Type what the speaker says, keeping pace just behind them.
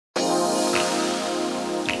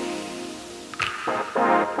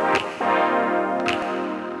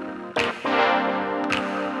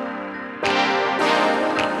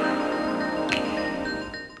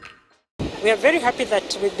We are very happy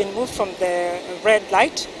that we've been moved from the red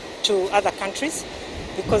light to other countries,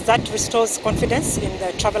 because that restores confidence in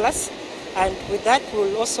the travelers. And with that,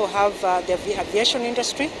 we'll also have the aviation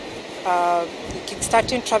industry,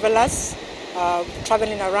 kickstarting travelers,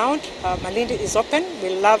 traveling around. Malindi is open.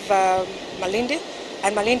 We love Malindi.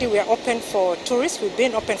 And Malindi, we are open for tourists. We've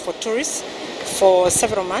been open for tourists for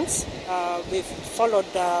several months. We've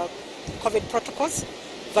followed COVID protocols.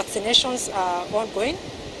 Vaccinations are ongoing.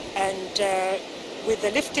 And with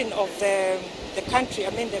the lifting of the country,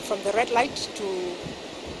 from the red light to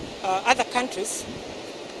other countries,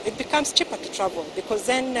 it becomes cheaper to travel, because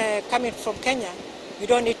then coming from Kenya, you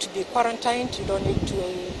don't need to be quarantined. You don't need to,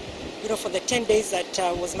 for the 10 days that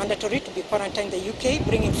was mandatory to be quarantined in the UK,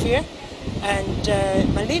 bringing fear. And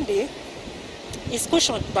Malindi is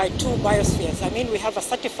cushioned by 2 biospheres. We have a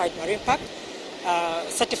certified marine park,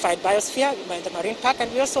 certified biosphere by the marine park,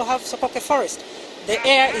 and we also have Sokoke Forest. The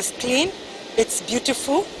air is clean, it's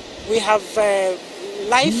beautiful. We have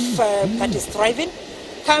life that is thriving.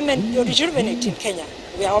 Come and rejuvenate in Kenya.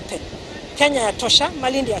 We are open. Kenya yatosha,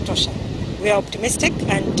 Malindi yatosha. We are optimistic,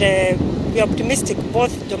 and we are optimistic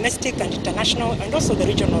both domestic and international, and also the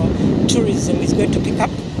regional tourism is going to pick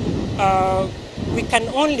up. We can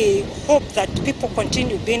only hope that people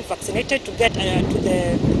continue being vaccinated to get to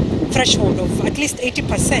the threshold of at least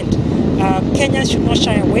 80%. Kenyans should not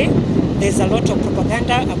shy away. There's a lot of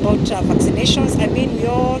propaganda about vaccinations.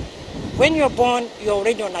 When you're born, you're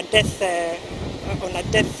already on a death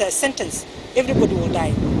sentence. Everybody will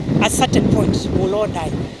die. At a certain point, we'll all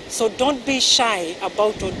die. So don't be shy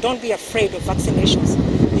about, or don't be afraid of vaccinations.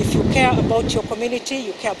 If you care about your community,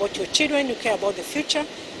 you care about your children, you care about the future,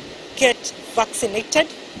 get vaccinated.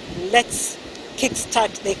 Let's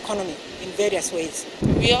kickstart the economy in various ways.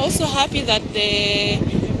 We are also happy that the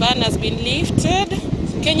ban has been lifted.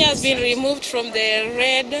 Kenya has been removed from the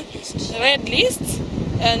red list,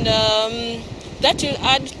 and that will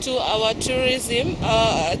add to our tourism.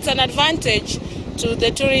 It's an advantage to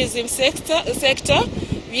the tourism sector.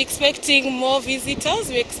 We're expecting more visitors.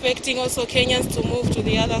 We're expecting also Kenyans to move to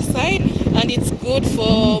the other side, and it's good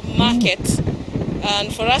for market.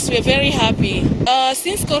 And for us, we're very happy.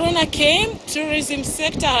 Since Corona came, tourism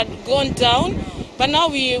sector had gone down, but now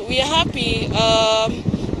we are happy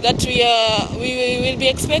that we will be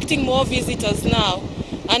expecting more visitors now.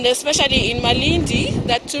 And especially in Malindi,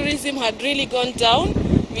 that tourism had really gone down.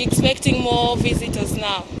 We're expecting more visitors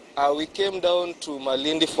now. We came down to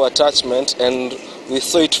Malindi for attachment, and we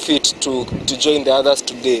saw it fit to join the others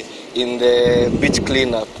today in the beach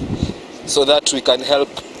cleanup, so that we can help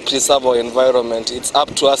preserve our environment. It's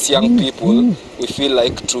up to us young people, we feel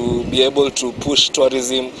like, to be able to push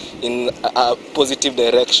tourism in a positive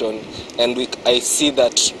direction, and I see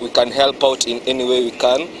that we can help out in any way we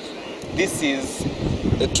can. This is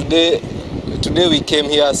today we came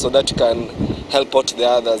here so that we can help out the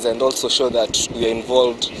others and also show that we are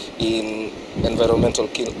involved in environmental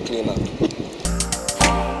cleanup.